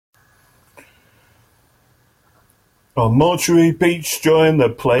On Mortuary Beach during the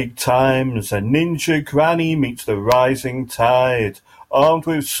plague times, a ninja granny meets the rising tide, armed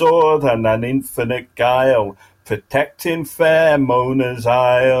with sword and an infinite guile, protecting fair Mona's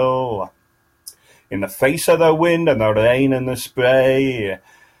Isle. In the face of the wind and the rain and the spray,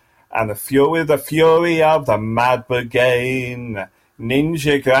 and the fury of the mad brigade,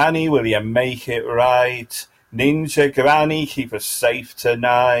 Ninja Granny, will you make it right? Ninja Granny, keep us safe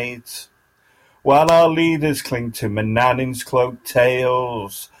tonight. While our leaders cling to Manannan's cloaked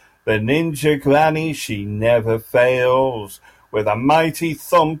tails, the Ninja Granny, she never fails. With a mighty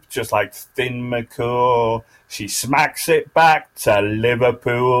thump, just like Thin McCool, she smacks it back to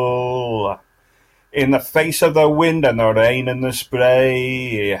Liverpool. In the face of the wind and the rain and the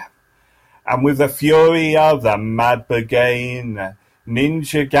spray, and with the fury of the mad brigade,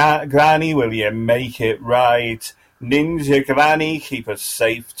 Ninja Granny, will you make it right? Ninja Granny, keep us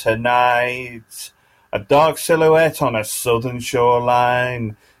safe tonight. A dark silhouette on a southern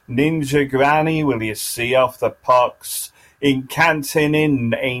shoreline. Ninja Granny, will you see off the pox? Incanting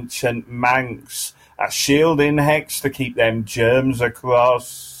in ancient Manx, a shielding hex to keep them germs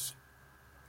across.